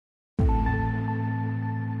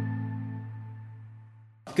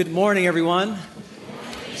Good morning, everyone.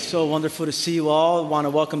 So wonderful to see you all. I want to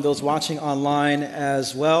welcome those watching online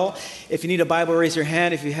as well. If you need a Bible, raise your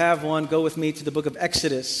hand. If you have one, go with me to the book of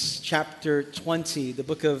Exodus, chapter 20. The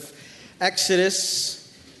book of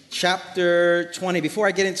Exodus, chapter 20. Before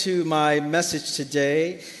I get into my message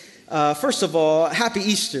today, first of all, happy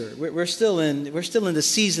Easter. We're still in the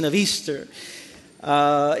season of Easter.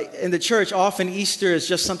 In the church, often Easter is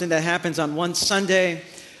just something that happens on one Sunday.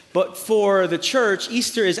 But for the church,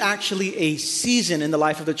 Easter is actually a season in the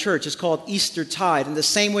life of the church. It's called Eastertide. In the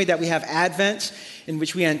same way that we have Advent, in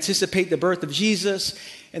which we anticipate the birth of Jesus,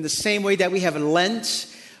 in the same way that we have Lent,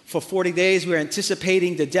 for 40 days we're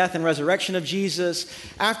anticipating the death and resurrection of Jesus.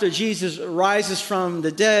 After Jesus rises from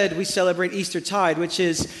the dead, we celebrate Eastertide, which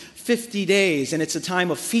is 50 days. And it's a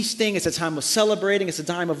time of feasting, it's a time of celebrating, it's a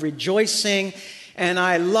time of rejoicing. And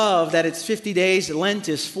I love that it's 50 days. Lent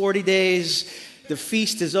is 40 days. The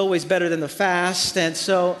feast is always better than the fast. And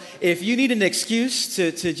so if you need an excuse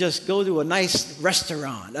to just go to a nice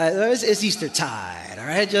restaurant, it's Eastertide, all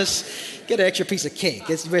right? Just get an extra piece of cake.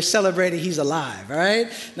 We're celebrating he's alive, all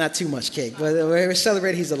right? Not too much cake, but we're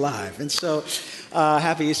celebrating he's alive. And so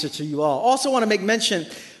happy Easter to you all. Also want to make mention,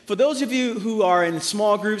 for those of you who are in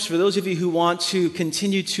small groups, for those of you who want to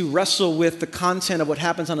continue to wrestle with the content of what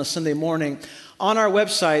happens on a Sunday morning, on our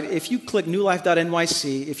website, if you click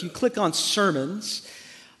newlife.nyc, if you click on sermons,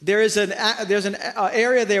 there's an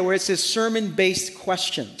area there where it says sermon-based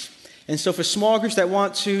questions. And so for small groups that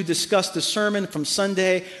want to discuss the sermon from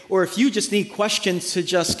Sunday, or if you just need questions to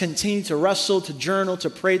just continue to wrestle, to journal, to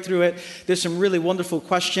pray through it, there's some really wonderful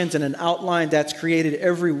questions and an outline that's created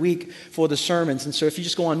every week for the sermons. And so if you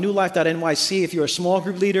just go on newlife.nyc, if you're a small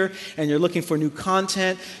group leader and you're looking for new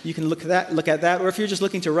content, you can look at that. Or if you're just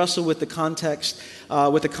looking to wrestle with the context,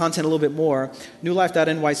 with the content a little bit more,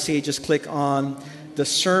 newlife.nyc, just click on the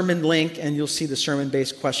sermon link and you'll see the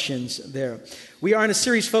sermon-based questions there. We are in a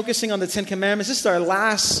series focusing on the Ten Commandments. This is our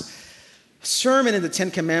last sermon in the Ten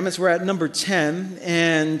Commandments. We're at number 10,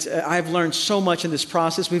 and I've learned so much in this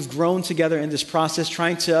process. We've grown together in this process,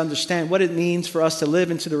 trying to understand what it means for us to live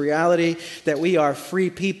into the reality that we are free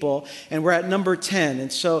people, and we're at number 10.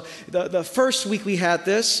 And so the first week we had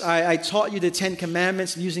this, I taught you the Ten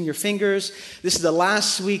Commandments using your fingers. This is the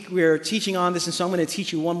last week we're teaching on this, and so I'm going to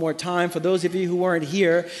teach you one more time. For those of you who weren't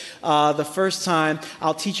here the first time,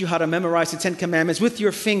 I'll teach you how to memorize the Ten Commandments with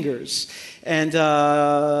your fingers. And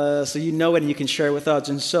so you know it and you can share it with others.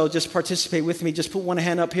 And so just participate with me. Just put one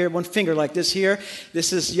hand up here, one finger like this here.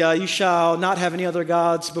 This is, you shall not have any other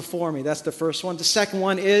gods before me. That's the first one. The second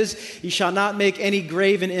one is, you shall not make any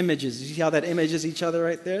graven images. You see how that image is each other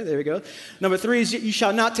right there? There we go. Number 3 is, you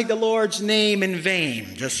shall not take the Lord's name in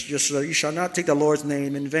vain. Just you shall not take the Lord's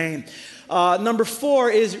name in vain. Number 4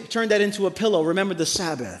 is, turn that into a pillow. Remember the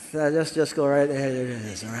Sabbath. Just go right there. There it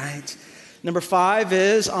is, all right? Number 5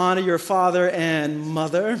 is honor your father and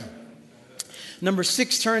mother. Number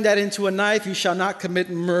 6, turn that into a knife. You shall not commit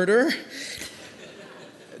murder.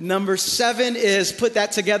 Number 7 is put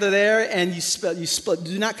that together there and you split.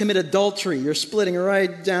 Do not commit adultery. You're splitting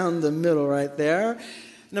right down the middle right there.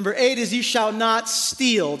 Number 8 is you shall not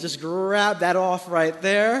steal. Just grab that off right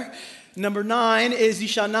there. Number 9 is you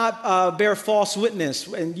shall not bear false witness.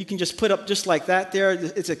 And you can just put up just like that there.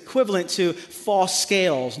 It's equivalent to false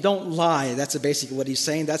scales. Don't lie. That's basically what he's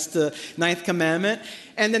saying. That's the 9th commandment.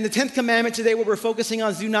 And then the 10th commandment today, what we're focusing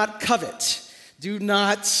on is do not covet. Do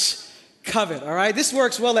not covet, all right? This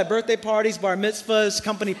works well at birthday parties, bar mitzvahs,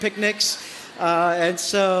 company picnics. And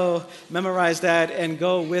so memorize that and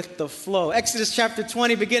go with the flow. Exodus chapter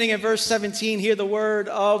 20, beginning at verse 17, hear the word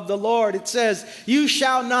of the Lord. It says, you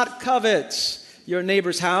shall not covet your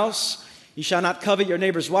neighbor's house. You shall not covet your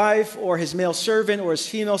neighbor's wife or his male servant or his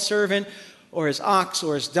female servant or his ox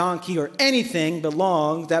or his donkey or anything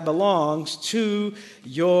that belongs to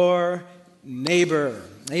your neighbor.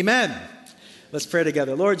 Amen. Let's pray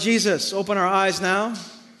together. Lord Jesus, open our eyes now.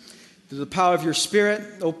 Through the power of your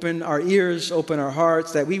Spirit, open our ears, open our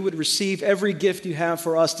hearts, that we would receive every gift you have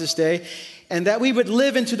for us this day, and that we would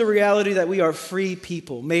live into the reality that we are free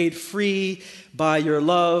people, made free by your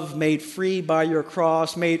love, made free by your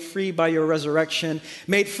cross, made free by your resurrection,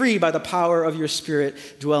 made free by the power of your Spirit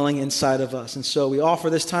dwelling inside of us. And so we offer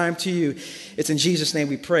this time to you. It's in Jesus' name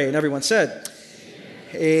we pray. And everyone said,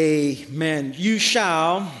 Amen. You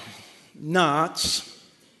shall not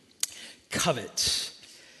covet.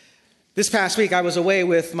 This past week, I was away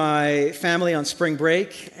with my family on spring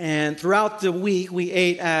break, and throughout the week, we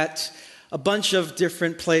ate at a bunch of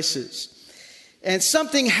different places. And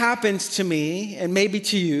something happens to me, and maybe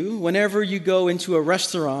to you, whenever you go into a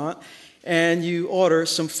restaurant and you order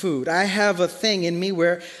some food. I have a thing in me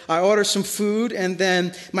where I order some food and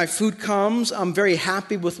then my food comes. I'm very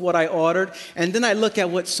happy with what I ordered. And then I look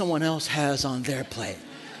at what someone else has on their plate.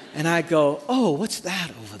 And I go, oh, what's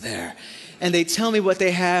that over there? And they tell me what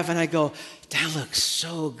they have and I go, that looks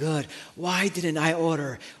so good. Why didn't I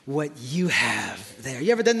order what you have there?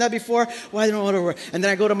 You ever done that before? Why didn't I order? And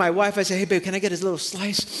then I go to my wife. I say, hey, babe, can I get this little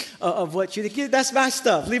slice of what you think? That's my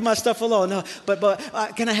stuff. Leave my stuff alone. No, but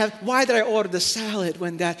can I have? Why did I order the salad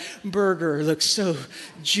when that burger looks so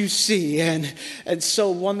juicy and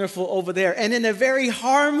so wonderful over there? And in a very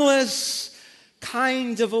harmless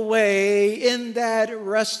kind of a way, in that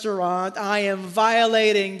restaurant, I am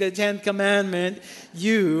violating the 10th commandment.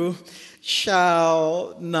 You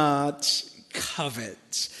shall not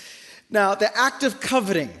covet. Now, the act of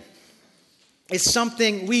coveting is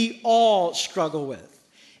something we all struggle with.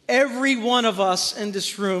 Every one of us in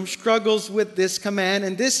this room struggles with this command,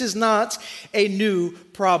 and this is not a new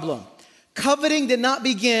problem. Coveting did not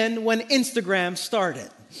begin when Instagram started.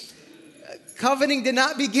 Coveting did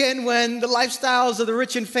not begin when the Lifestyles of the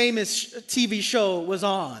Rich and Famous TV show was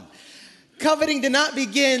on. Coveting did not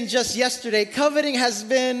begin just yesterday. Coveting has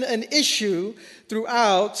been an issue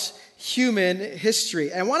throughout human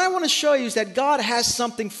history. And what I want to show you is that God has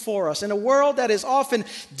something for us. In a world that is often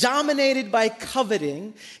dominated by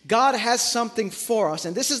coveting, God has something for us.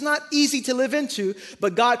 And this is not easy to live into,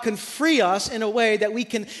 but God can free us in a way that we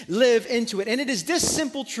can live into it. And it is this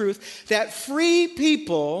simple truth that free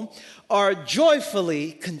people are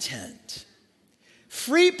joyfully content.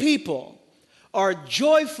 Free people are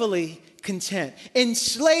joyfully content.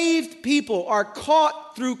 Enslaved people are caught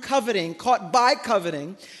by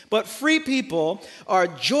coveting, but free people are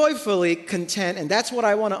joyfully content. And that's what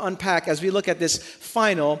I want to unpack as we look at this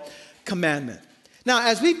final commandment. Now,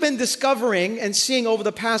 as we've been discovering and seeing over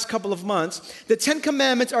the past couple of months, the 10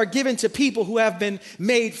 commandments are given to people who have been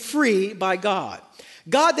made free by God.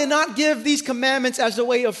 God did not give these commandments as a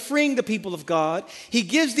way of freeing the people of God. He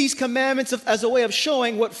gives these commandments as a way of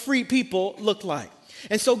showing what free people look like.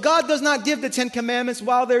 And so God does not give the 10 commandments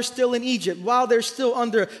while they're still in Egypt, while they're still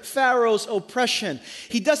under Pharaoh's oppression.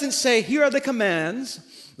 He doesn't say, here are the commands,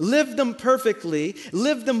 live them perfectly,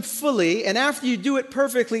 live them fully, and after you do it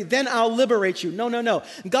perfectly, then I'll liberate you. No.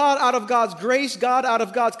 God, out of God's grace, God, out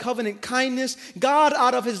of God's covenant kindness, God,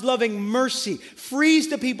 out of his loving mercy, frees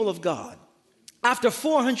the people of God after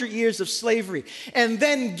 400 years of slavery, and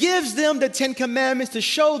then gives them the 10 commandments to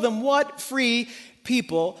show them what free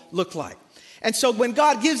people look like. And so when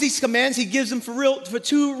God gives these commands, he gives them for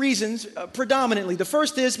two reasons, predominantly. The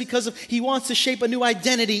first is because he wants to shape a new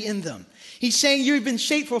identity in them. He's saying you've been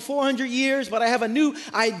shaped for 400 years, but I have a new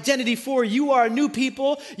identity for you. You are a new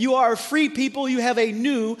people. You are a free people. You have a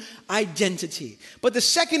new identity. But the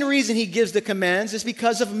second reason he gives the commands is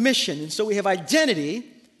because of mission. And so we have identity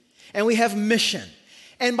and we have mission.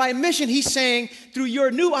 And by mission, he's saying through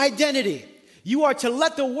your new identity, you are to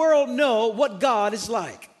let the world know what God is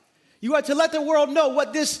like. You are to let the world know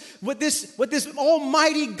what this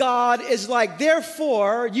almighty God is like.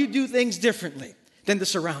 Therefore, you do things differently than the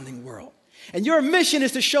surrounding world. And your mission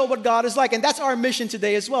is to show what God is like. And that's our mission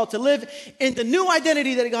today as well, to live in the new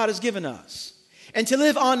identity that God has given us. And to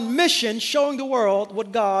live on mission, showing the world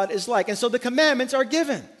what God is like. And so the commandments are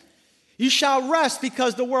given. You shall rest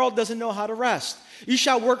because the world doesn't know how to rest. You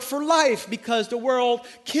shall work for life because the world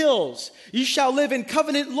kills. You shall live in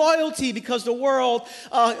covenant loyalty because the world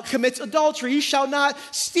commits adultery. You shall not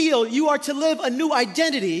steal. You are to live a new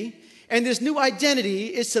identity, and this new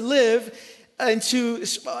identity is to live and to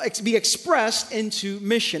be expressed into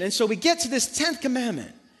mission. And so we get to this 10th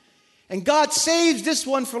commandment, and God saves this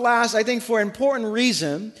one for last, I think, for an important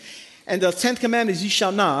reason. And the 10th commandment is you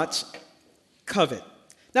shall not covet.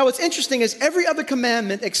 Now, what's interesting is every other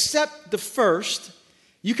commandment except the first,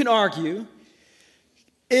 you can argue,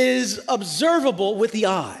 is observable with the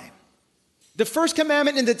eye. The first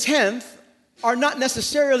commandment and the 10th are not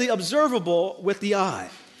necessarily observable with the eye.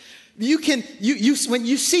 When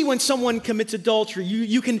you see when someone commits adultery,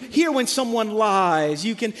 you can hear when someone lies,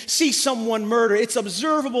 you can see someone murder. It's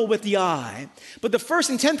observable with the eye. But the first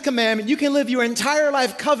and 10th commandment, you can live your entire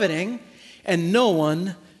life coveting, and no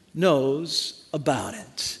one knows about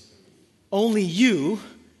it. Only you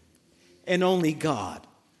and only God.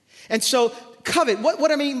 And so covet,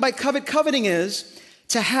 what I mean by coveting is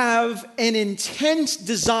to have an intense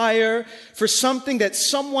desire for something that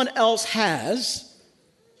someone else has,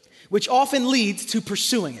 which often leads to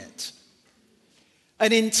pursuing it.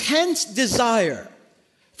 An intense desire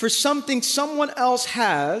for something someone else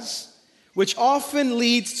has, which often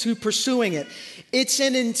leads to pursuing it. It's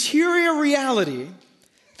an interior reality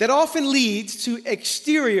that often leads to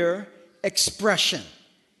exterior expression.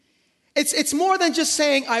 It's more than just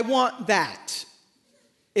saying, I want that.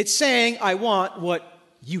 It's saying, I want what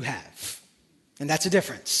you have. And that's a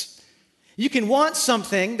difference. You can want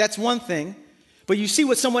something, that's one thing, but you see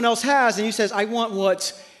what someone else has and you says, I want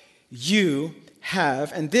what you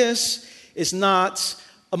have. And this is not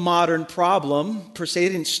a modern problem per se. It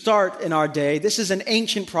didn't start in our day. This is an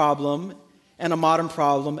ancient problem and a modern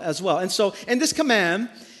problem as well. And so in this command,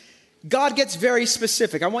 God gets very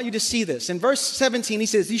specific. I want you to see this. In verse 17, he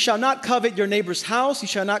says, you shall not covet your neighbor's house. You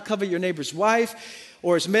shall not covet your neighbor's wife,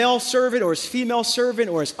 or his male servant, or his female servant,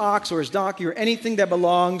 or his ox, or his donkey, or anything that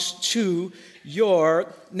belongs to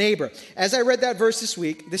your neighbor. As I read that verse this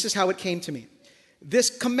week, this is how it came to me. This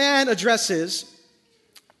command addresses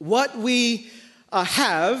what we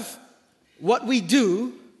have, what we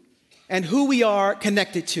do, and who we are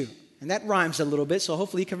connected to. And that rhymes a little bit, so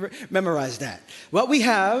hopefully you can memorize that. What we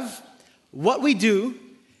have, what we do,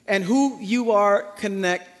 and who you are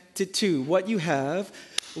connected to. What you have,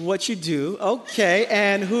 what you do, okay,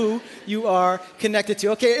 and who you are connected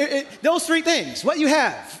to. Okay, those three things. What you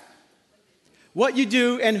have, what you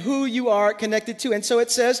do, and who you are connected to. And so it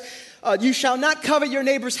says, you shall not covet your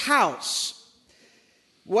neighbor's house.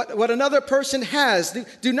 What another person has,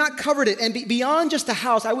 do not covet it. And beyond just the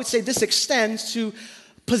house, I would say this extends to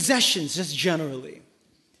possessions just generally.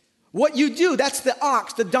 What you do, that's the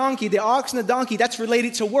ox, the donkey. The ox and the donkey, that's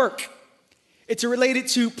related to work. It's related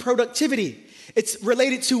to productivity. It's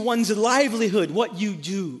related to one's livelihood, what you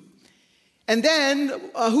do. And then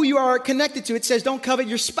who you are connected to. It says don't covet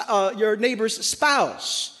your neighbor's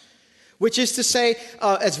spouse, which is to say,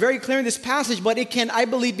 it's very clear in this passage, but it can, I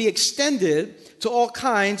believe, be extended to all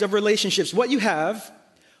kinds of relationships. What you have,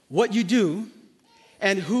 what you do,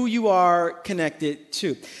 and who you are connected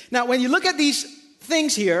to. Now, when you look at these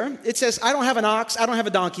things here, it says, I don't have an ox, I don't have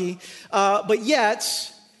a donkey, but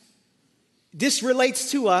yet, this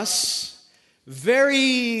relates to us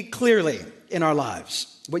very clearly in our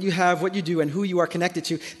lives. What you have, what you do, and who you are connected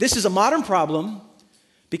to. This is a modern problem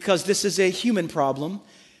because this is a human problem.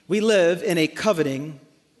 We live in a coveting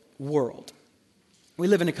world. We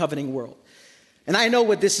live in a coveting world. And I know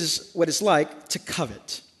what it's like to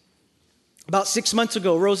covet. About 6 months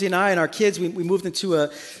ago, Rosie and I and our kids, we moved into a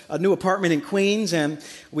new apartment in Queens, and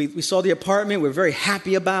we saw the apartment. We were very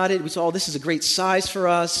happy about it. We saw, this is a great size for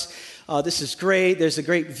us. This is great. There's a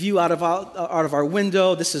great view out of our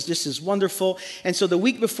window. This is wonderful. And so the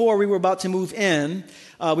week before we were about to move in,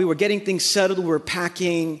 we were getting things settled. We were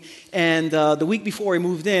packing. And the week before we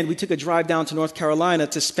moved in, we took a drive down to North Carolina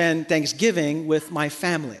to spend Thanksgiving with my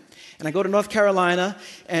family. And I go to North Carolina,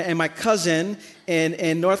 and my cousin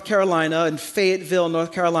in North Carolina, in Fayetteville,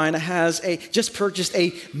 North Carolina, just purchased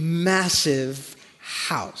a massive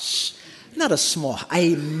house. Not a small,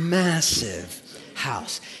 a massive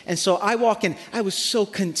house. And so I walk in, I was so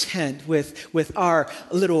content with our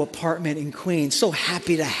little apartment in Queens, so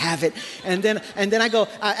happy to have it. And then I go,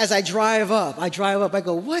 as I drive up, I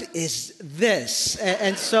go, what is this?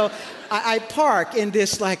 And so I park in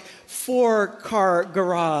this like 4-car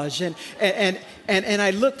garage, and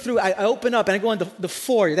I look through. I open up and I go in the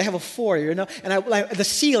foyer. They have a foyer, you know, and the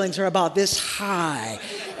ceilings are about this high,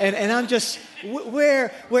 and I'm just,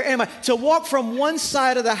 where am I? To walk from one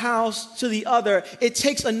side of the house to the other, it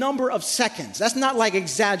takes a number of seconds. That's not like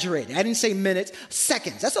exaggerating. I didn't say minutes,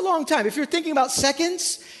 seconds. That's a long time. If you're thinking about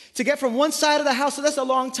seconds to get from one side of the house, so that's a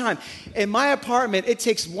long time. In my apartment, it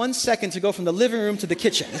takes 1 second to go from the living room to the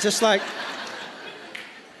kitchen. It's just like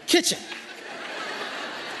kitchen,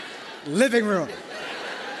 living room.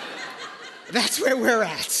 That's where we're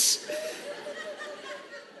at.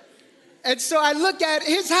 And so I look at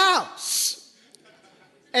his house,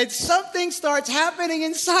 and something starts happening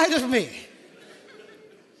inside of me.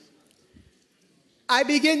 I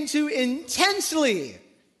begin to intensely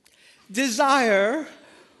desire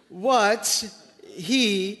what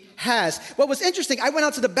he has. What was interesting, I went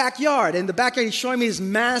out to the backyard. In the backyard, he's showing me this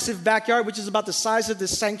massive backyard, which is about the size of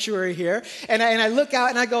this sanctuary here. And I look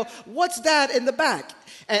out and I go, what's that in the back?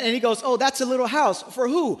 And he goes, oh, that's a little house. For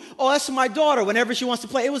who? Oh, that's for my daughter whenever she wants to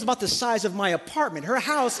play. It was about the size of my apartment, her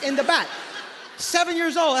house in the back. 7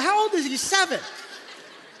 years old. How old is he? 7.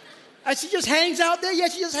 And she just hangs out there? Yeah,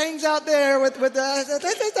 she just hangs out there with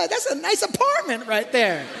that's a nice apartment right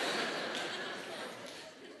there.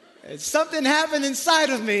 And something happened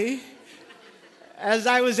inside of me as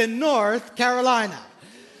I was in North Carolina.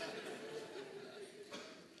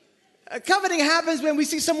 Coveting happens when we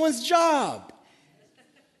see someone's job.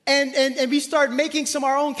 And we start making some of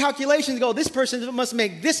our own calculations. Go, this person must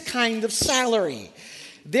make this kind of salary.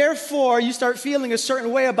 Therefore, you start feeling a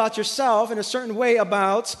certain way about yourself and a certain way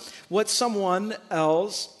about what someone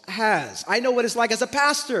else has. I know what it's like as a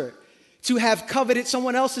pastor to have coveted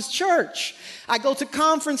someone else's church. I go to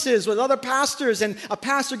conferences with other pastors, and a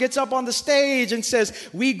pastor gets up on the stage and says,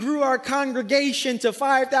 we grew our congregation to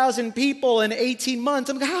 5,000 people in 18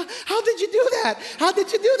 months. I'm like, how did you do that? How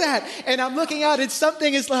did you do that? And I'm looking out, and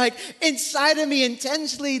something is like inside of me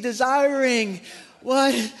intensely desiring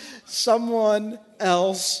what someone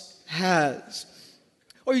else has.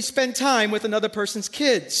 Or you spend time with another person's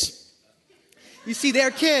kids. You see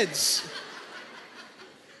their kids.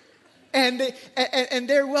 And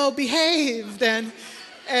they're well behaved and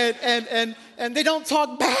they don't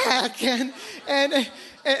talk back and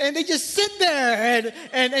they just sit there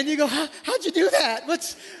and you go, how'd you do that?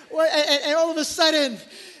 And all of a sudden,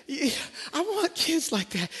 I want kids like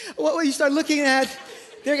that. Well, you start looking at,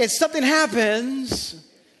 something happens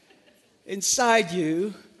inside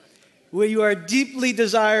you where you are deeply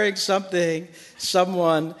desiring something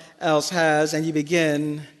someone else has, and you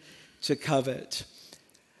begin to covet.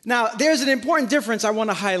 Now, there's an important difference I want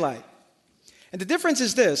to highlight. And the difference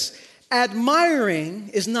is this: admiring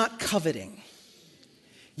is not coveting.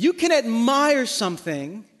 You can admire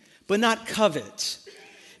something, but not covet.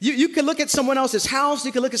 You can look at someone else's house,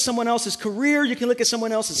 you can look at someone else's career, you can look at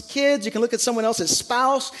someone else's kids, you can look at someone else's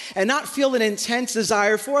spouse, and not feel an intense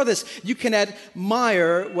desire for this. You can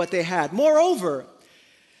admire what they had. Moreover,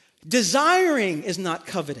 desiring is not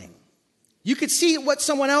coveting. You could see what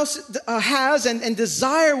someone else has and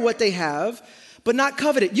desire what they have, but not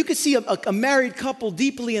covet it. You could see a married couple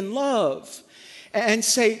deeply in love and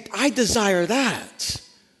say, I desire that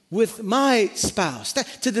with my spouse.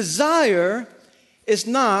 To desire is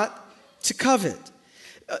not to covet.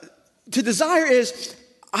 To desire is,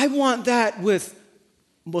 I want that with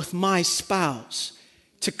my spouse.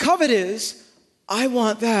 To covet is, I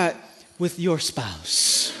want that with your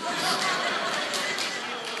spouse.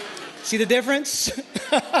 See the difference?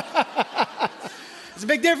 It's a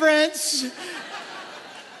big difference.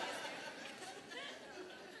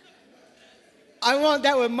 I want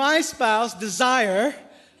that with my spouse, desire.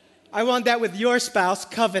 I want that with your spouse,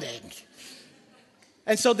 coveting.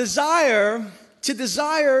 And so to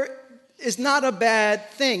desire is not a bad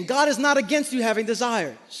thing. God is not against you having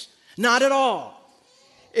desires. Not at all.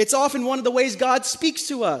 It's often one of the ways God speaks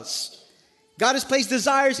to us. God has placed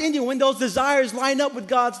desires in you. When those desires line up with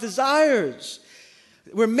God's desires,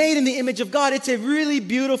 we're made in the image of God. It's a really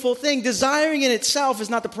beautiful thing. Desiring in itself is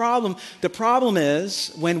not the problem. The problem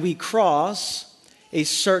is when we cross a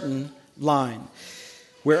certain line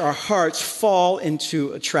where our hearts fall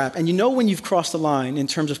into a trap. And you know when you've crossed the line in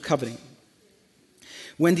terms of coveting,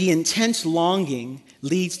 when the intense longing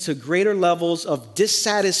leads to greater levels of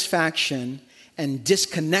dissatisfaction and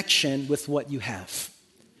disconnection with what you have.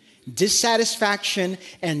 Dissatisfaction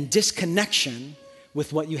and disconnection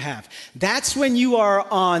with what you have. That's when you are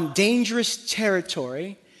on dangerous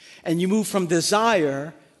territory and you move from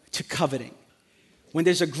desire to coveting. When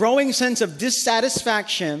there's a growing sense of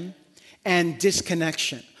dissatisfaction and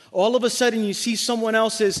disconnection. All of a sudden you see someone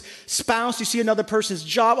else's spouse, you see another person's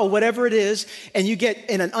job or whatever it is, and you get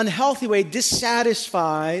in an unhealthy way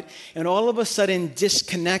dissatisfied and all of a sudden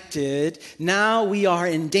disconnected. Now we are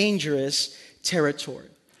in dangerous territory.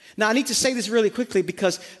 Now, I need to say this really quickly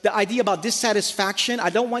because the idea about dissatisfaction, I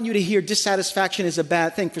don't want you to hear dissatisfaction is a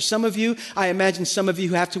bad thing. For some of you, I imagine some of you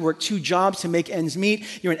who have to work 2 jobs to make ends meet,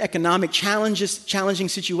 you're in economic challenging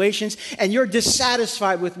situations, and you're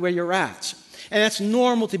dissatisfied with where you're at. And that's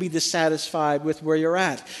normal to be dissatisfied with where you're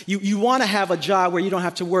at. You want to have a job where you don't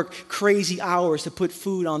have to work crazy hours to put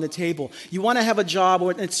food on the table. You want to have a job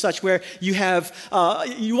and such where you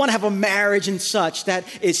want to have a marriage and such that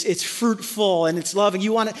it's fruitful and it's loving.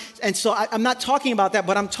 And so I'm not talking about that,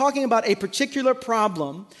 but I'm talking about a particular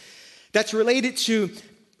problem that's related to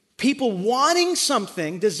people wanting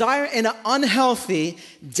something, desire in an unhealthy,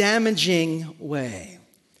 damaging way.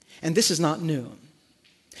 And this is not new.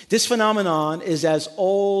 This phenomenon is as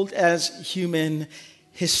old as human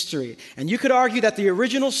history. And you could argue that the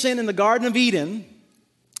original sin in the Garden of Eden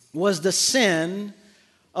was the sin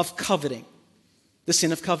of coveting. The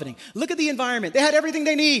sin of coveting. Look at the environment. They had everything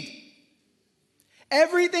they need.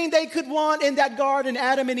 Everything they could want in that garden,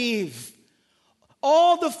 Adam and Eve.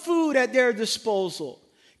 All the food at their disposal.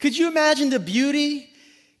 Could you imagine the beauty?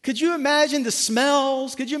 Could you imagine the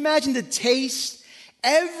smells? Could you imagine the taste?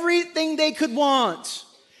 Everything they could want.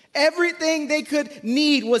 Everything they could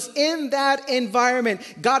need was in that environment.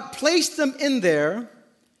 God placed them in there,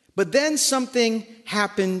 but then something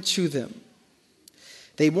happened to them.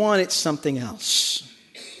 They wanted something else.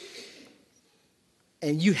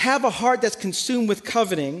 and you have a heart that's consumed with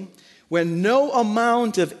coveting, where no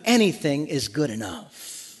amount of anything is good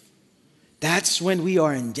enough, that's when we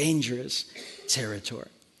are in dangerous territory.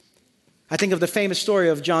 I think of the famous story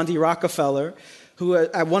of John D. Rockefeller, who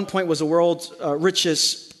at one point was the world's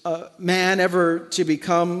richest man ever to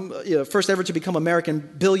become, first ever to become American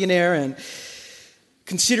billionaire. And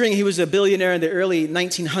considering he was a billionaire in the early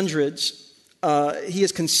 1900s, he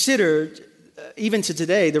is considered, even to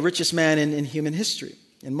today, the richest man in human history,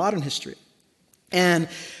 in modern history. And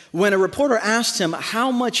when a reporter asked him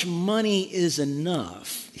how much money is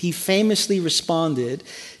enough, he famously responded,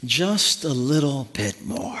 just a little bit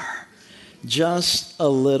more. Just a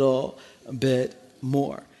little bit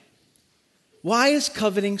more. Why is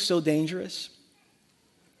coveting so dangerous?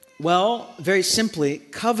 Well, very simply,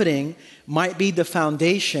 coveting might be the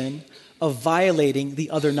foundation of violating the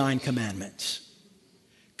other 9 commandments.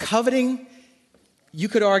 Coveting, you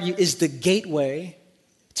could argue, is the gateway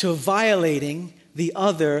to violating the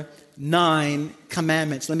other 9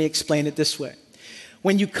 commandments. Let me explain it this way.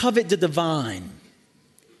 When you covet the divine,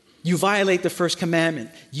 you violate the first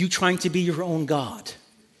commandment, you trying to be your own God.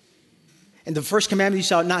 And the first commandment, you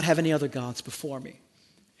shall not have any other gods before me.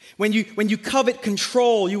 When you covet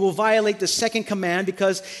control, you will violate the second command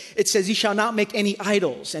because it says you shall not make any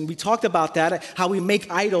idols. And we talked about that, how we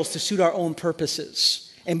make idols to suit our own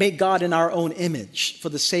purposes and make God in our own image for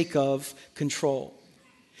the sake of control.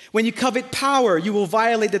 When you covet power, you will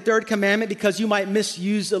violate the third commandment because you might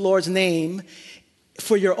misuse the Lord's name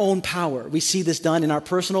for your own power. We see this done in our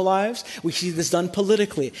personal lives. We see this done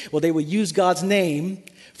politically. Well, they will use God's name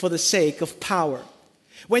for the sake of power.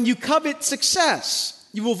 When you covet success,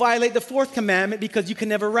 you will violate the fourth commandment because you can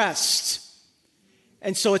never rest.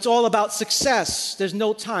 And so it's all about success. There's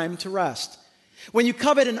no time to rest. When you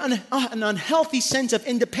covet an unhealthy sense of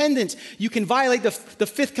independence, you can violate the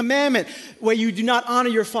fifth commandment where you do not honor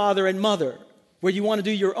your father and mother, where you want to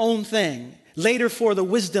do your own thing, later for the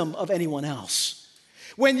wisdom of anyone else.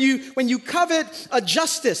 When you covet a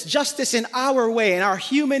justice in our way, in our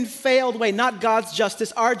human failed way, not God's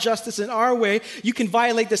justice, our justice in our way, you can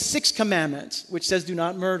violate the sixth commandment, which says do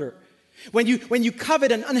not murder. When you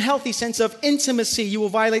covet an unhealthy sense of intimacy, you will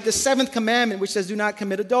violate the seventh commandment, which says do not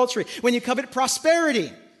commit adultery. When you covet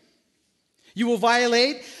prosperity, you will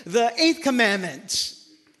violate the eighth commandment,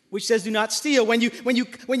 which says do not steal. When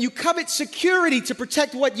you covet security to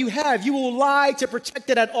protect what you have, you will lie to protect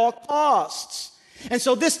it at all costs. And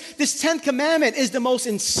so this 10th commandment is the most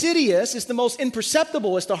insidious, it's the most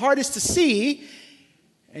imperceptible, it's the hardest to see,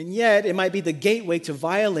 and yet it might be the gateway to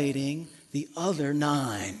violating the other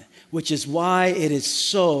 9, which is why it is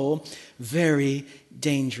so very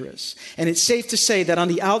dangerous. And it's safe to say that on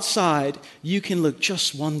the outside, you can look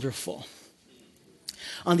just wonderful.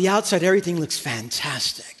 On the outside, everything looks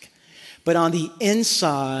fantastic. But on the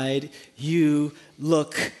inside, you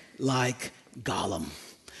look like Gollum.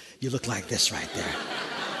 You look like this right there.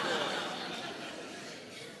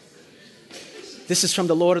 This is from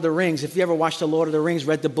The Lord of the Rings. If you ever watched The Lord of the Rings,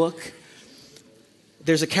 read the book,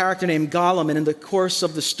 there's a character named Gollum, and in the course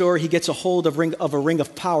of the story, he gets a hold of a ring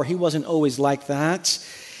of power. He wasn't always like that.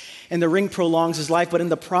 And the ring prolongs his life, but in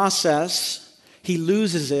the process, he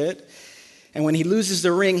loses it. And when he loses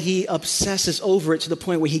the ring, he obsesses over it to the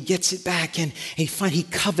point where he gets it back and he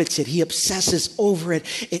covets it. He obsesses over it.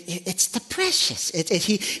 It's the precious.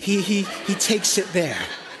 He takes it there.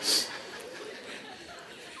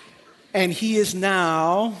 And he is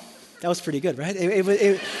now, that was pretty good, right?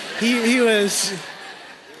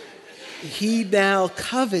 He now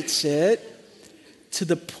covets it to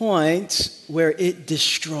the point where it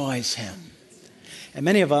destroys him. And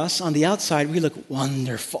many of us on the outside, we look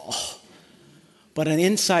wonderful. But on the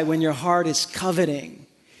inside, when your heart is coveting,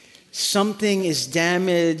 something is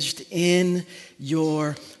damaged in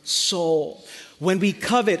your soul. When we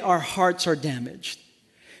covet, our hearts are damaged.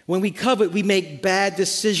 When we covet, we make bad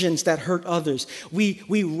decisions that hurt others. We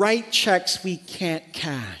write checks we can't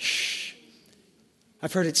cash.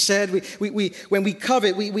 I've heard it said, when we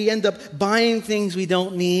covet, we end up buying things we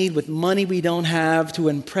don't need with money we don't have to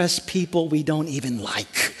impress people we don't even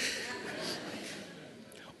like.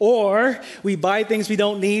 Or we buy things we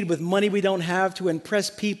don't need with money we don't have to impress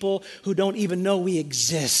people who don't even know we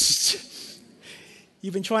exist.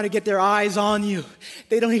 You've been trying to get their eyes on you.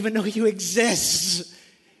 They don't even know you exist.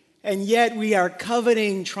 And yet we are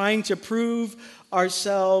coveting, trying to prove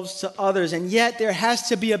ourselves to others. And yet there has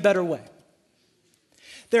to be a better way.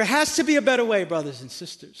 There has to be a better way, brothers and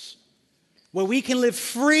sisters, where we can live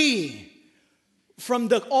free from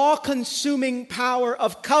the all-consuming power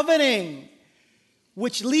of coveting,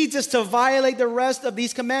 which leads us to violate the rest of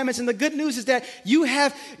these commandments. And the good news is that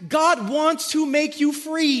God wants to make you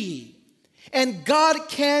free. And God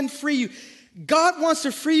can free you. God wants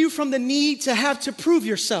to free you from the need to have to prove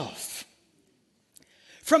yourself,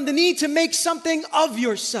 from the need to make something of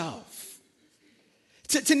yourself,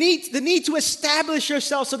 the need to establish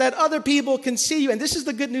yourself so that other people can see you. And this is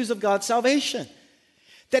the good news of God's salvation,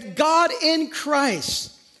 that God in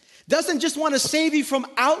Christ doesn't just want to save you from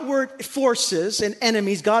outward forces and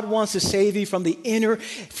enemies. God wants to save you from the inner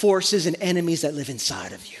forces and enemies that live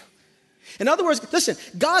inside of you. In other words, listen,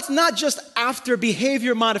 God's not just after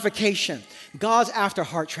behavior modification. God's after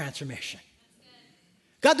heart transformation.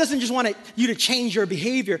 God doesn't just want you to change your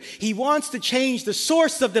behavior. He wants to change the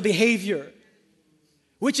source of the behavior,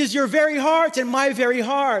 which is your very heart and my very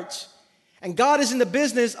heart. And God is in the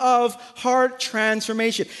business of heart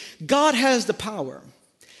transformation. God has the power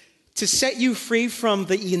to set you free from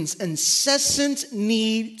the incessant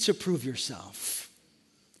need to prove yourself.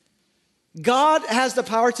 God has the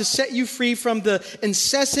power to set you free from the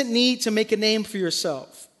incessant need to make a name for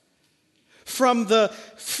yourself.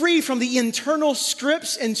 Free from the internal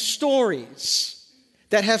scripts and stories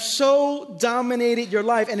that have so dominated your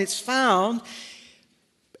life. And it's found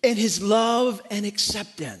in His love and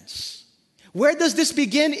acceptance. Where does this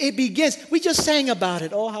begin? It begins. We just sang about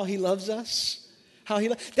it. Oh, how He loves us.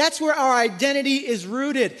 That's where our identity is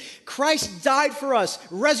rooted. Christ died for us,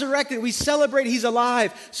 resurrected. We celebrate He's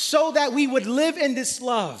alive so that we would live in this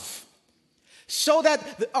love. So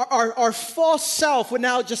that our false self would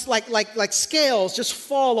now just like scales just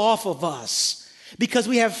fall off of us. Because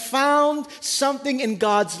we have found something in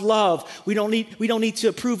God's love. We don't need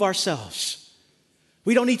to prove ourselves.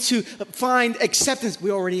 We don't need to find acceptance. We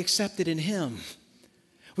already accepted in Him.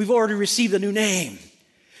 We've already received a new name.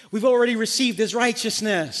 We've already received His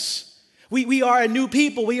righteousness. We are a new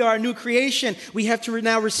people. We are a new creation. We have to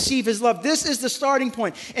now receive His love. This is the starting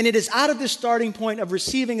point. And it is out of this starting point of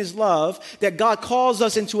receiving His love that God calls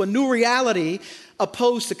us into a new reality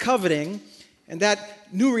opposed to coveting. And that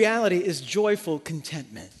new reality is joyful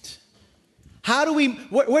contentment. Where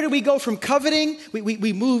do we go from coveting?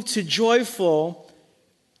 We move to joyful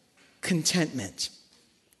contentment.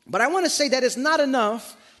 But I want to say that it's not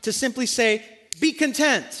enough to simply say, be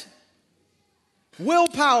content.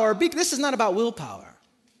 Willpower. This is not about willpower.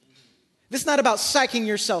 This is not about psyching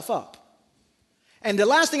yourself up. And the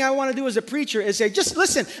last thing I want to do as a preacher is say, just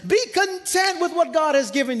listen, be content with what God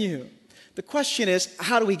has given you. The question is,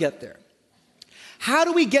 how do we get there? How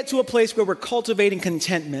do we get to a place where we're cultivating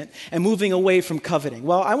contentment and moving away from coveting?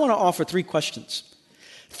 Well, I want to offer 3 questions.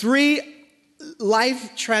 3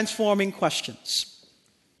 life-transforming questions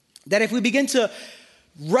that if we begin to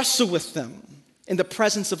wrestle with them in the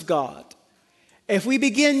presence of God, if we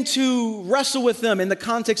begin to wrestle with them in the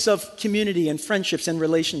context of community and friendships and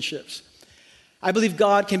relationships, I believe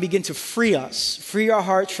God can begin to free our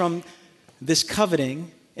hearts from this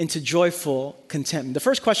coveting into joyful contentment. The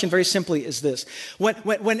first question, very simply, is this.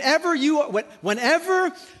 Whenever you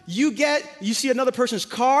see another person's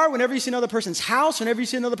car, whenever you see another person's house, whenever you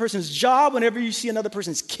see another person's job, whenever you see another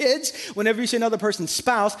person's kids, whenever you see another person's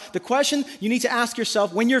spouse, the question you need to ask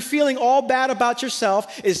yourself when you're feeling all bad about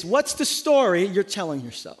yourself is, what's the story you're telling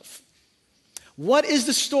yourself? What is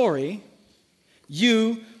the story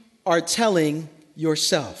you are telling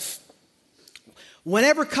yourself?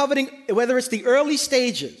 Whenever coveting, whether it's the early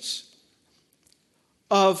stages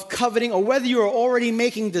of coveting or whether you are already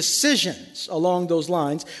making decisions along those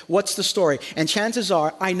lines, what's the story? And chances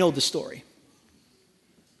are, I know the story.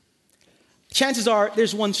 Chances are,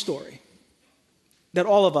 there's one story that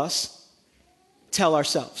all of us tell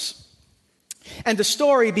ourselves. And the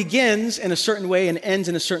story begins in a certain way and ends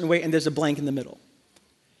in a certain way, and there's a blank in the middle.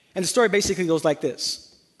 And the story basically goes like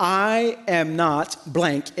this. I am not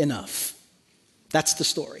blank enough. That's the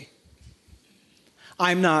story.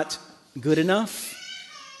 I'm not good enough.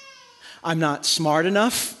 I'm not smart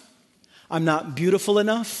enough. I'm not beautiful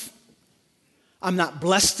enough. I'm not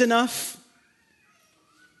blessed enough.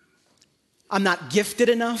 I'm not gifted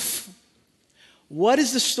enough. What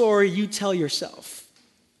is the story you tell yourself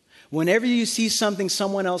whenever you see something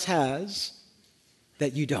someone else has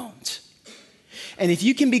that you don't? And if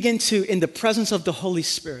you can begin to, in the presence of the Holy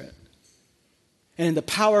Spirit, and in the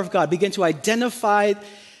power of God, begin to identify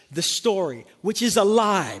the story, which is a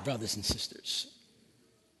lie, brothers and sisters.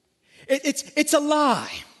 It's a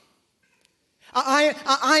lie.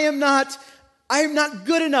 I am not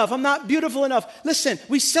good enough. I'm not beautiful enough. Listen,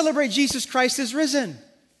 we celebrate Jesus Christ as risen.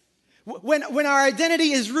 When our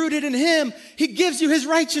identity is rooted in Him, He gives you His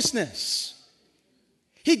righteousness.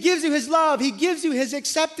 He gives you His love. He gives you His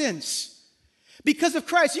acceptance. Because of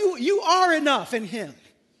Christ, you are enough in him.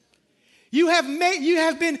 You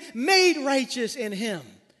have been made righteous in him.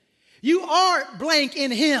 You are blank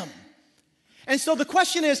in him. And so the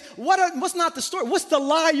question is, what's not the story? What's the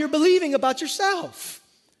lie you're believing about yourself?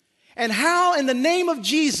 And how, in the name of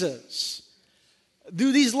Jesus,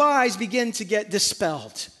 do these lies begin to get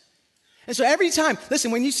dispelled? And so every time,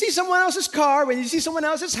 listen, when you see someone else's car, when you see someone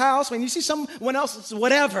else's house, when you see someone else's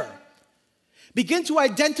whatever, begin to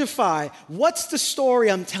identify, what's the story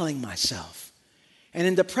I'm telling myself? And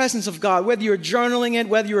in the presence of God, whether you're journaling it,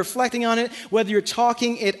 whether you're reflecting on it, whether you're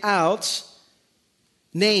talking it out,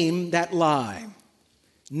 name that lie.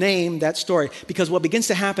 Name that story. Because what begins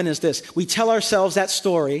to happen is this. We tell ourselves that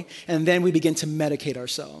story, and then we begin to medicate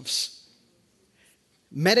ourselves.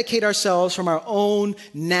 Medicate ourselves from our own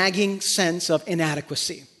nagging sense of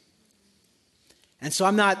inadequacy. And so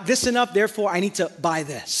I'm not this enough, therefore I need to buy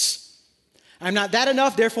this. I'm not that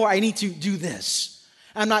enough, therefore I need to do this.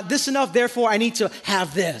 I'm not this enough, therefore I need to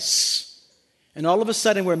have this. And all of a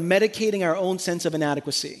sudden we're medicating our own sense of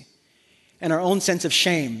inadequacy and our own sense of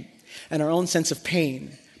shame and our own sense of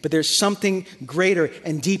pain. But there's something greater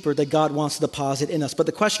and deeper that God wants to deposit in us. But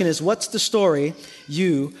the question is, what's the story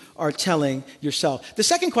you are telling yourself? The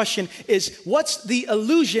second question is, what's the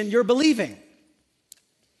illusion you're believing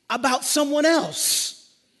about someone else?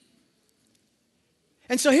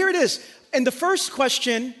 And so here it is. In the first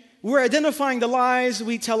question, we're identifying the lies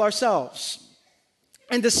we tell ourselves.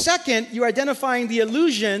 And the second, you're identifying the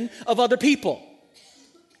illusion of other people.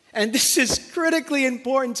 And this is critically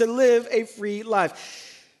important to live a free life,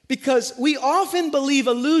 because we often believe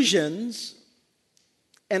illusions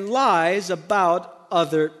and lies about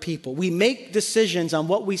other people. We make decisions on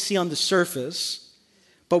what we see on the surface,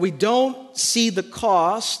 but we don't see the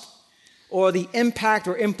cost or the impact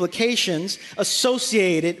or implications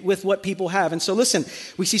associated with what people have. And so listen,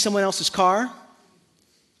 we see someone else's car,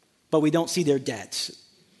 but we don't see their debt.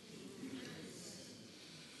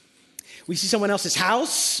 We see someone else's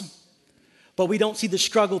house, but we don't see the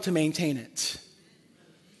struggle to maintain it.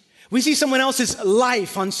 We see someone else's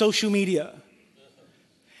life on social media,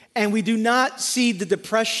 and we do not see the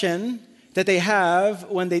depression that they have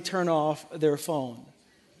when they turn off their phone.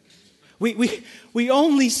 We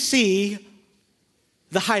only see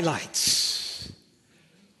the highlights.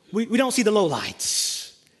 We don't see the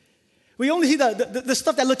lowlights. We only see the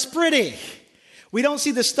stuff that looks pretty. We don't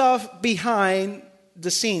see the stuff behind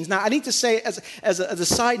the scenes. Now, I need to say as a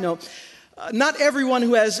side note, not everyone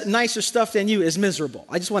who has nicer stuff than you is miserable.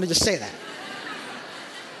 I just wanted to say that.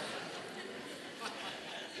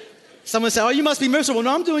 Someone said, "Oh, you must be miserable."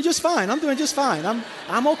 No, I'm doing just fine. I'm doing just fine.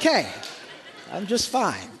 I'm okay. I'm just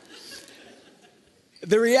fine.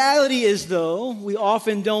 The reality is, though, we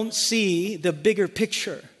often don't see the bigger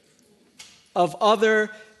picture of other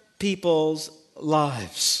people's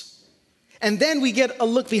lives. And then we get a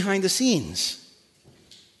look behind the scenes.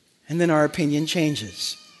 And then our opinion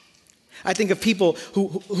changes. I think of people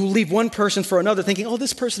who leave one person for another thinking, "Oh,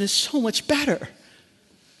 this person is so much better.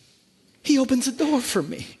 He opens a door for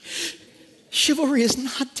me. Chivalry is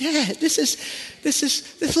not dead. This is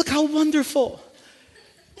look how wonderful.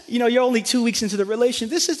 You know, you're only 2 weeks into the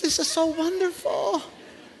relationship. This is so wonderful.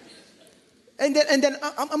 And then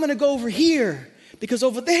I'm going to go over here because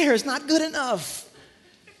over there is not good enough.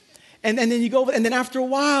 And then you go over, and then after a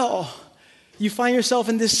while, you find yourself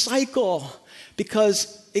in this cycle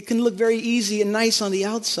because it can look very easy and nice on the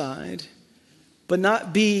outside, but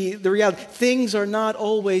not be the reality. Things are not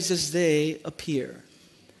always as they appear.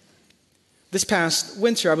 This past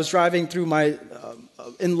winter, I was driving through my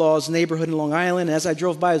in-laws' neighborhood in Long Island. And as I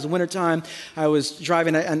drove by, it was the wintertime, I was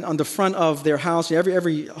driving, and on the front of their house,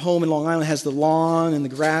 every home in Long Island has the lawn and the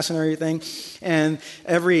grass and everything. And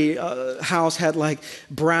every house had like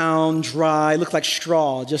brown, dry, looked like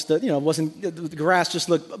straw. Just, the grass just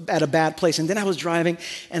looked at a bad place. And then I was driving,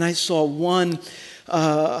 and I saw one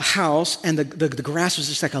house, and the grass was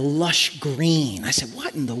just like a lush green. I said,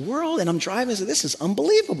 "What in the world?" And I'm driving. I said, "This is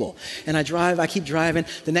unbelievable." And I keep driving.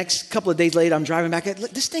 The next couple of days later, I'm driving back.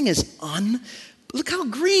 This thing is look how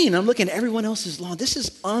green. I'm looking at everyone else's lawn.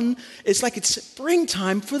 It's like it's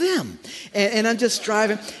springtime for them. And I'm just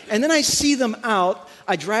driving. And then I see them out.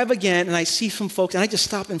 I drive again, and I see some folks, and I just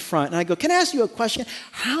stop in front. And I go, "Can I ask you a question?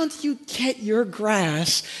 How do you get your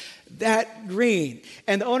grass that green?"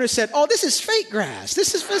 And the owner said, "Oh, this is fake grass.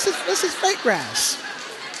 This is fake grass."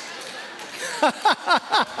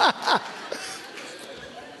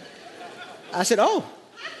 I said, "Oh."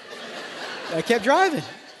 I kept driving.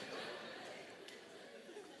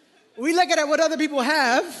 We look at what other people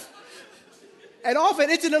have, and often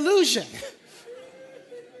it's an illusion.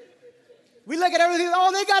 We look at everything,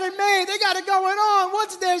 oh, they got it made. They got it going on.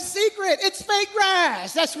 What's their secret? It's fake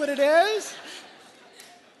grass. That's what it is.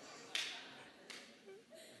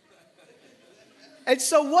 And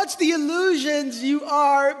so what's the illusions you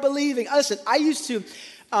are believing? Listen, I used to,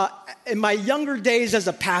 in my younger days as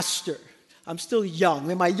a pastor, I'm still young.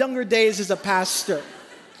 In my younger days as a pastor,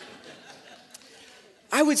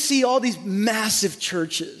 I would see all these massive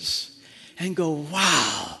churches and go,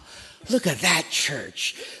 wow, look at that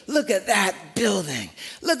church. Look at that building.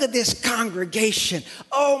 Look at this congregation.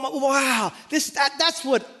 Oh, wow, that's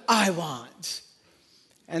what I want.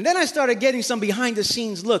 And then I started getting some behind the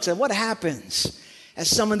scenes looks at what happens at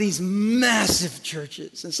some of these massive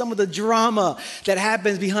churches and some of the drama that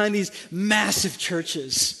happens behind these massive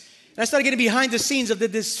churches. And I started getting behind the scenes of the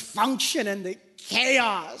dysfunction and the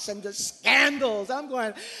chaos and the scandals. I'm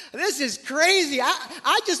going, this is crazy.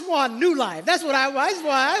 I just want new life. That's what I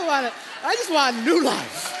want. I just want new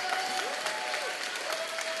life.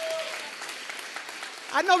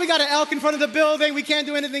 I know we got an elk in front of the building. We can't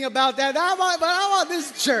do anything about that. But I want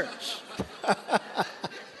this church.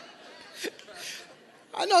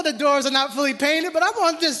 I know the doors are not fully painted, but I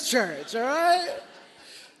want this church, all right?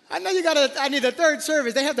 I know I need a third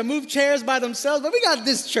service. They have to move chairs by themselves, but we got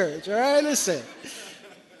this church, all right? Listen.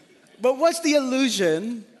 But what's the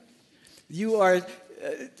illusion you're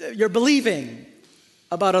believing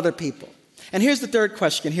about other people? And here's the third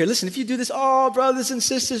question here. Listen, if you do this, oh, brothers and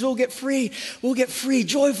sisters, we'll get free. We'll get free,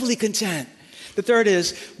 joyfully content. The third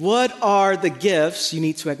is, what are the gifts you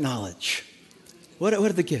need to acknowledge? What are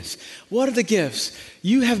the gifts? What are the gifts?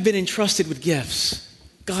 You have been entrusted with gifts.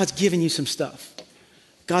 God's given you some stuff.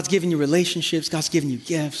 God's given you relationships. God's given you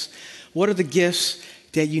gifts. What are the gifts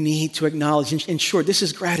that you need to acknowledge? In short, this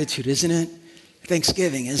is gratitude, isn't it?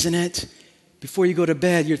 Thanksgiving, isn't it? Before you go to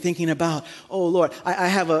bed, you're thinking about, oh, Lord,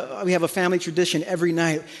 we have a family tradition every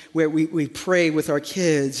night where we pray with our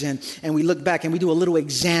kids and we look back and we do a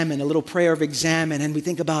little prayer of examine, and we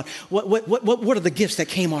think about what are the gifts that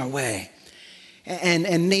came our way.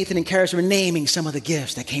 And Nathan and Karis were naming some of the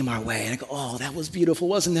gifts that came our way. And I go, oh, that was beautiful,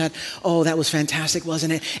 wasn't that? Oh, that was fantastic,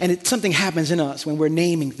 wasn't it? And something happens in us when we're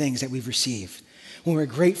naming things that we've received, when we're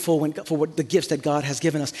grateful for the gifts that God has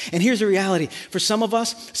given us. And here's the reality. For some of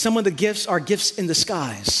us, some of the gifts are gifts in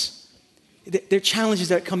disguise. They're challenges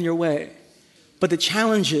that come your way. But the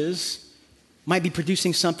challenges might be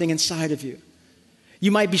producing something inside of you. You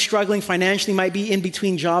might be struggling financially, might be in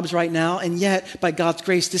between jobs right now, and yet, by God's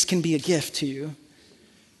grace, this can be a gift to you.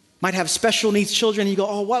 Might have special needs children, and you go,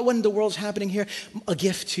 oh, what in the world's happening here? A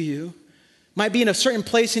gift to you. Might be in a certain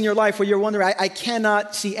place in your life where you're wondering, I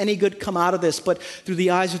cannot see any good come out of this, but through the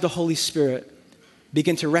eyes of the Holy Spirit,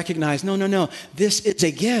 begin to recognize, no, this is a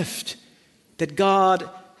gift that God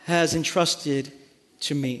has entrusted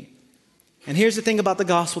to me. And here's the thing about the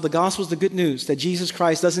gospel. The gospel is the good news that Jesus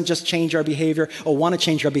Christ doesn't just change our behavior or want to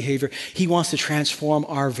change our behavior. He wants to transform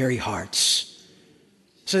our very hearts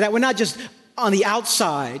so that we're not just on the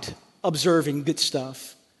outside observing good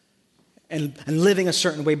stuff and living a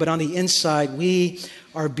certain way, but on the inside, we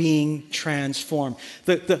are being transformed.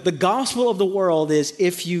 The gospel of the world is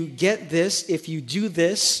if you get this, if you do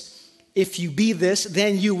this, if you be this,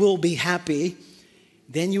 then you will be happy.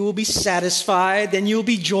 Then you will be satisfied. Then you'll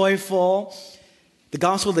be joyful. The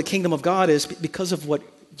gospel of the kingdom of God is because of what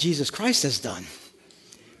Jesus Christ has done,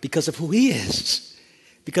 because of who he is,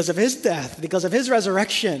 because of his death, because of his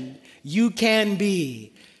resurrection, you can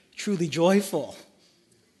be truly joyful.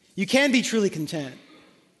 You can be truly content.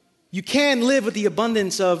 You can live with the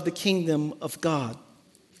abundance of the kingdom of God.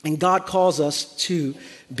 And God calls us to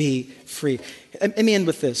be free. Let me end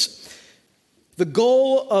with this. The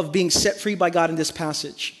goal of being set free by God in this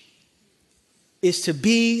passage is to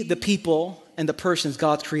be the people and the persons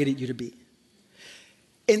God created you to be.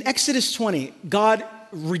 In Exodus 20, God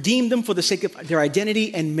redeemed them for the sake of their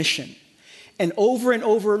identity and mission. And over and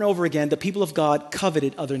over again, the people of God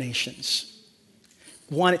coveted other nations.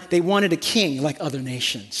 They wanted a king like other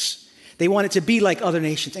nations. They wanted to be like other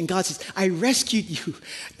nations. And God says, I rescued you,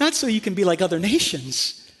 not so you can be like other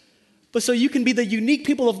nations, but so you can be the unique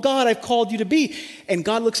people of God I've called you to be. And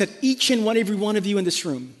God looks at each and every one of you in this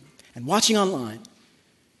room and watching online.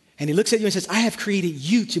 And he looks at you and says, I have created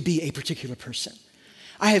you to be a particular person.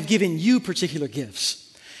 I have given you particular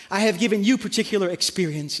gifts. I have given you particular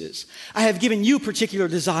experiences. I have given you particular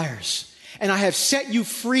desires. And I have set you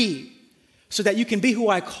free so that you can be who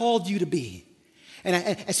I called you to be.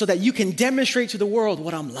 And so that you can demonstrate to the world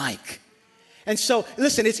what I'm like. And so,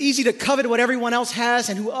 listen, it's easy to covet what everyone else has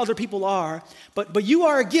and who other people are, but you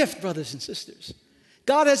are a gift, brothers and sisters.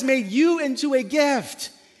 God has made you into a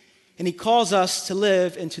gift, and he calls us to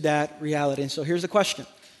live into that reality. And so here's the question.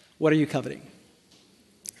 What are you coveting?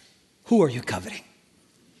 Who are you coveting?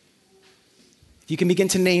 If you can begin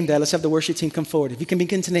to name that, let's have the worship team come forward. If you can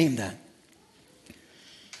begin to name that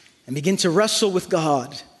and begin to wrestle with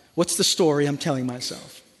God, what's the story I'm telling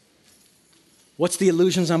myself? What's the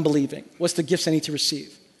illusions I'm believing? What's the gifts I need to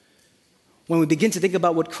receive? When we begin to think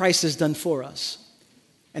about what Christ has done for us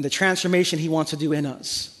and the transformation he wants to do in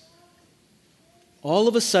us, all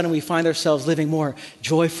of a sudden we find ourselves living more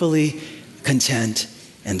joyfully content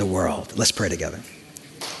in the world. Let's pray together.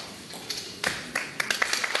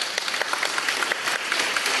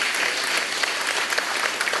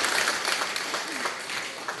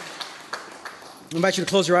 I invite you to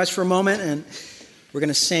close your eyes for a moment, and we're going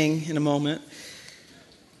to sing in a moment.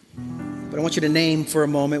 But I want you to name for a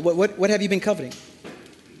moment, what have you been coveting?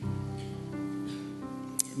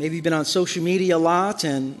 Maybe you've been on social media a lot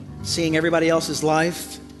and seeing everybody else's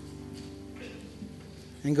life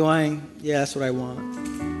and going, yeah, that's what I want.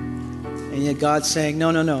 And yet God's saying,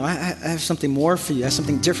 no, I have something more for you. I have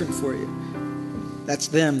something different for you. That's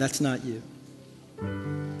them, that's not you.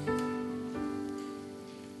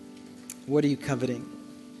 What are you coveting?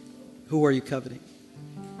 Who are you coveting?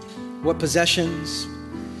 What possessions?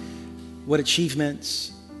 What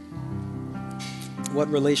achievements? What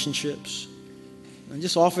relationships? And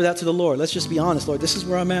just offer that to the Lord. Let's just be honest, Lord, this is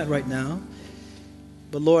where I'm at right now.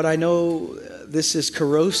 But Lord, I know this is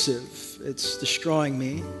corrosive. It's destroying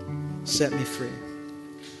me. Set me free.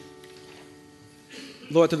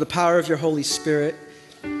 Lord, through the power of your Holy Spirit,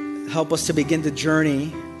 help us to begin the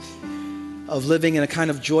journey of living in a kind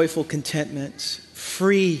of joyful contentment,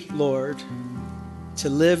 free, Lord, to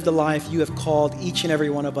live the life you have called each and every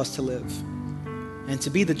one of us to live, and to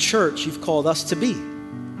be the church you've called us to be.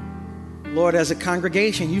 Lord, as a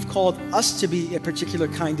congregation, you've called us to be a particular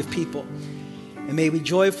kind of people, and may we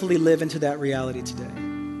joyfully live into that reality today.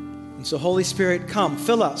 And so, Holy Spirit, come,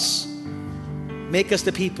 fill us, make us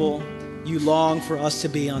the people you long for us to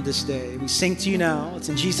be on this day. We sing to you now. It's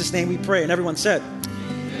in Jesus' name we pray. And everyone said,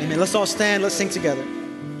 amen. Let's all stand. Let's sing together.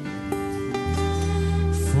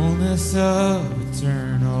 Fullness of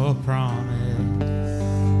eternal promise,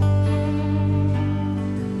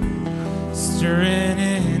 stirring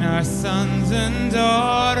in our sons and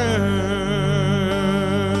daughters,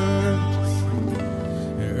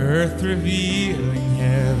 earth revealing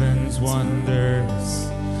heaven's wonders.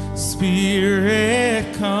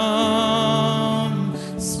 Spirit come,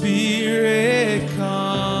 Spirit come.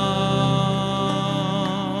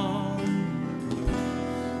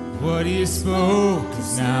 What you spoke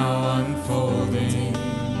is now unfolding.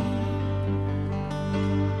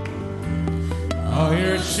 All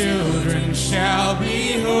your children shall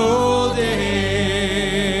behold it.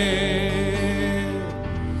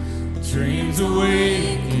 Dreams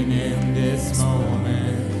awaken in this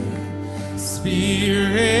moment.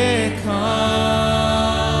 Spirit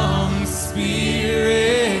come,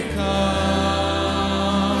 Spirit come.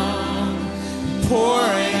 Pour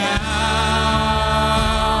it out,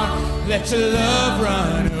 let your love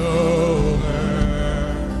run over.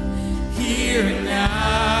 Here and now,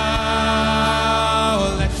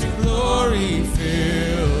 let your glory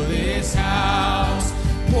fill this house.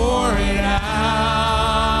 Pour it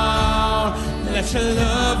out, let your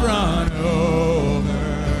love run over.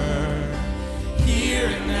 Here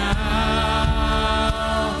and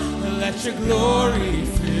now, let your glory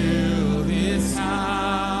fill this house.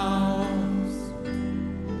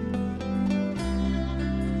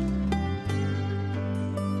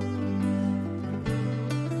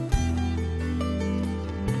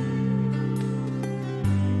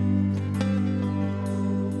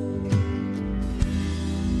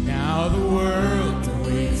 Now the world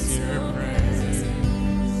awaits your presence,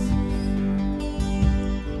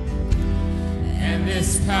 and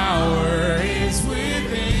this power is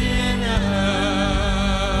within us.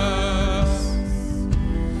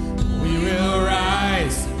 We will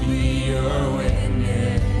rise to be your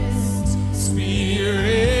witness.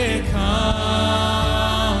 Spirit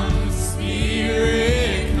come,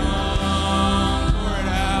 Spirit come. Pour it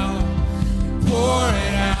out, pour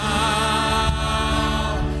it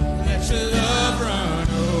out. Let your love run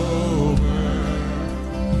over.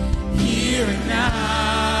 Here and now,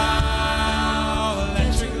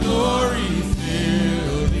 let your glory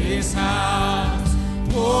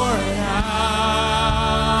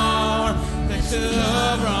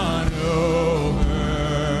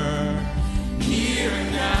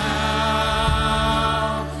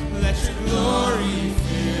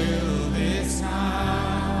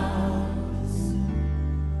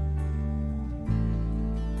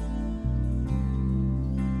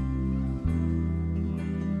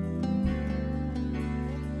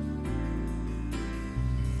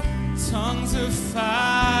tongues of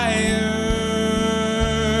fire,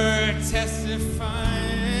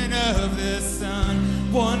 testifying of the Son.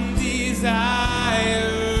 One desire,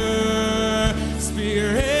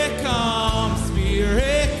 Spirit come,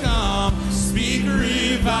 speak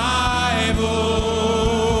revival,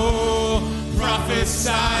 prophesy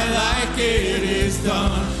like it is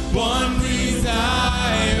done. One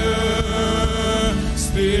desire,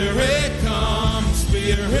 Spirit come,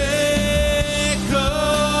 Spirit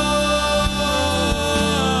come,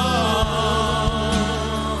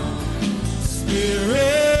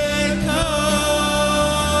 Spirit come.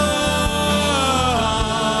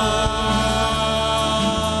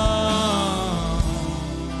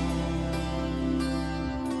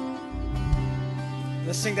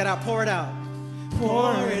 Let's sing that out. Pour it out.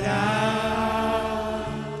 Pour it out.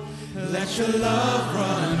 Let your love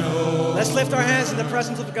run over. Let's lift our hands in the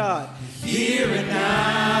presence of God. Here and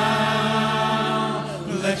now.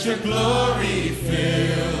 Let your glory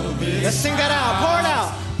fill this. Let's sing that out. Pour it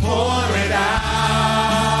out. Pour it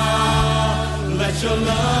out. Let your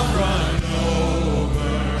love run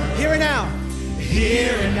over. Here and now.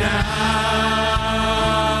 Here and now.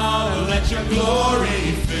 Let your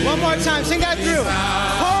glory fill. One more time. Sing that through.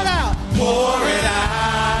 Pour it out. Pour it out.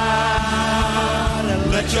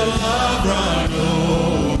 Let your love run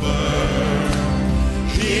over.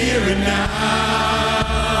 Here and now.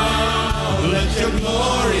 Let your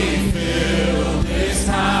glory fill this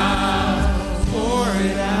house. Pour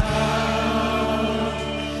it out.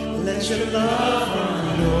 Let your love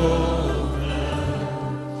run over.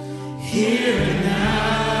 Here and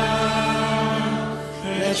now.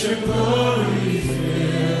 Let your glory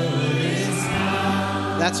fill this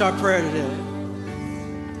house. That's our prayer today.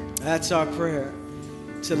 That's our prayer.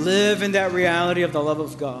 To live in that reality of the love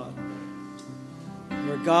of God,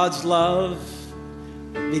 where God's love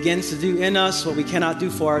begins to do in us what we cannot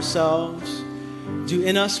do for ourselves, do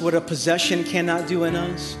in us what a possession cannot do in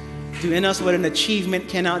us, do in us what an achievement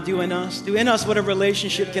cannot do in us, do in us what a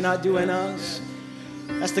relationship cannot do in us.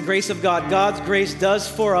 That's the grace of God. God's grace does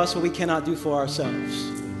for us what we cannot do for ourselves.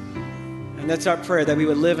 And that's our prayer, that we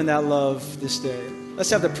would live in that love this day.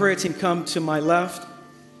 Let's have the prayer team come to my left.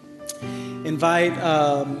 Invite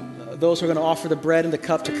those who are going to offer the bread and the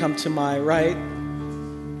cup to come to my right.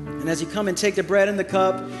 And as you come and take the bread and the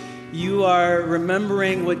cup, you are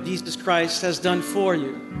remembering what Jesus Christ has done for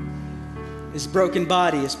you. His broken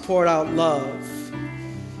body, his poured out love.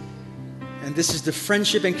 And this is the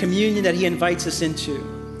friendship and communion that he invites us into.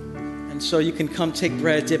 And so you can come take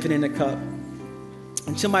bread, dip it in the cup.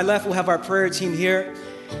 And to my left, we'll have our prayer team here.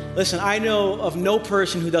 Listen, I know of no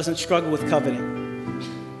person who doesn't struggle with coveting.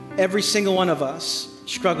 Every single one of us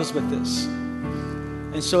struggles with this.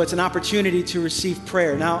 And so it's an opportunity to receive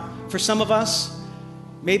prayer. Now, for some of us,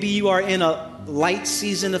 maybe you are in a light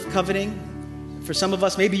season of coveting. For some of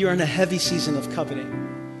us, maybe you're in a heavy season of coveting.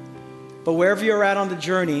 But wherever you're at on the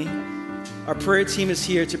journey, our prayer team is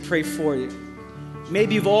here to pray for you.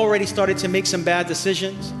 Maybe you've already started to make some bad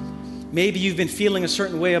decisions. Maybe you've been feeling a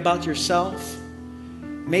certain way about yourself.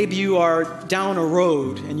 Maybe you are down a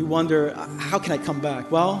road and you wonder, how can I come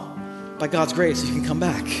back? Well, by God's grace, you can come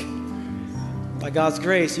back. By God's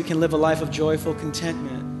grace, you can live a life of joyful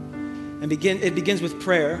contentment. And it begins with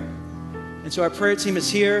prayer. And so our prayer team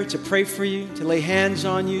is here to pray for you, to lay hands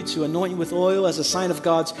on you, to anoint you with oil as a sign of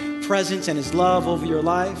God's presence and his love over your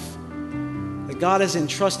life. That God has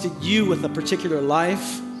entrusted you with a particular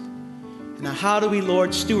life. And now how do we,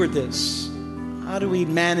 Lord, steward this? How do we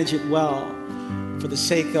manage it well for the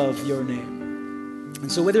sake of your name?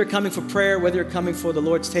 And so whether you're coming for prayer, whether you're coming for the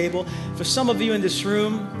Lord's table, for some of you in this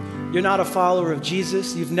room, you're not a follower of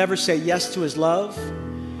Jesus. You've never said yes to his love.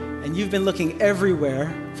 And you've been looking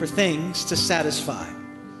everywhere for things to satisfy.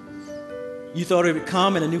 You thought it would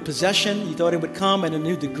come in a new possession. You thought it would come in a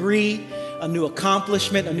new degree, a new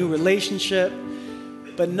accomplishment, a new relationship.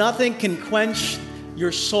 But nothing can quench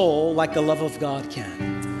your soul like the love of God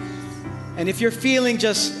can. And if you're feeling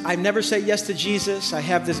just, I've never said yes to Jesus, I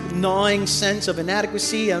have this gnawing sense of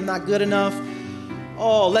inadequacy, I'm not good enough,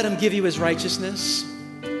 oh, let him give you his righteousness.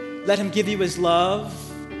 Let him give you his love.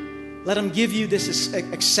 Let him give you this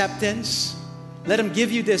acceptance. Let him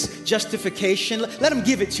give you this justification. Let him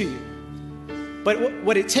give it to you. But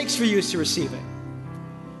what it takes for you is to receive it.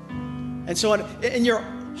 And so in your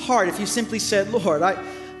heart, if you simply said, Lord,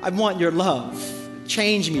 I want your love.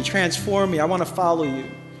 Change me, transform me. I want to follow you.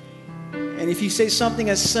 And if you say something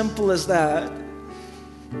as simple as that,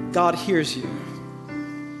 God hears you.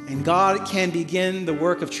 And God can begin the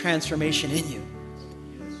work of transformation in you.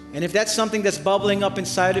 And if that's something that's bubbling up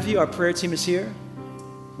inside of you, our prayer team is here.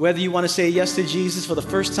 Whether you want to say yes to Jesus for the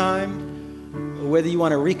first time, or whether you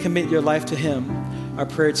want to recommit your life to Him, our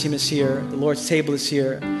prayer team is here. The Lord's table is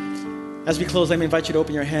here. As we close, let me invite you to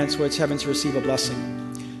open your hands towards heaven to receive a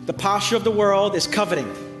blessing. The posture of the world is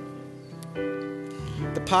coveting.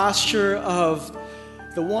 The posture of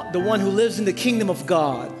the one who lives in the kingdom of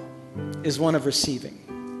God is one of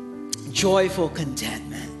receiving. Joyful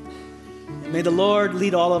contentment. May the Lord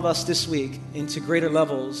lead all of us this week into greater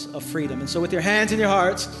levels of freedom. And so with your hands in your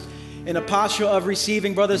hearts, in a posture of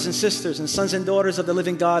receiving, brothers and sisters and sons and daughters of the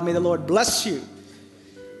living God, may the Lord bless you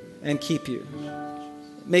and keep you.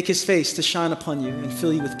 Make His face to shine upon you and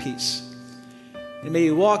fill you with peace. And may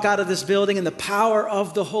you walk out of this building in the power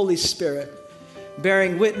of the Holy Spirit,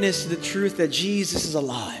 bearing witness to the truth that Jesus is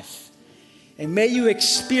alive. And may you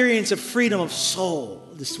experience a freedom of soul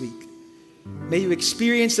this week. May you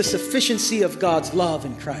experience the sufficiency of God's love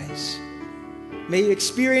in Christ. May you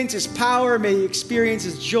experience His power. May you experience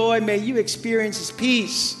His joy. May you experience His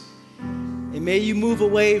peace. And may you move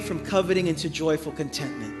away from coveting into joyful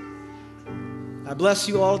contentment. I bless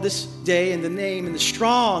you all this day in the name, in the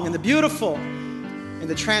strong, and the beautiful, in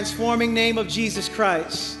the transforming name of Jesus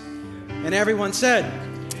Christ. And everyone said,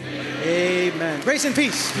 Amen. Grace and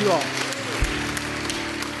peace to you all.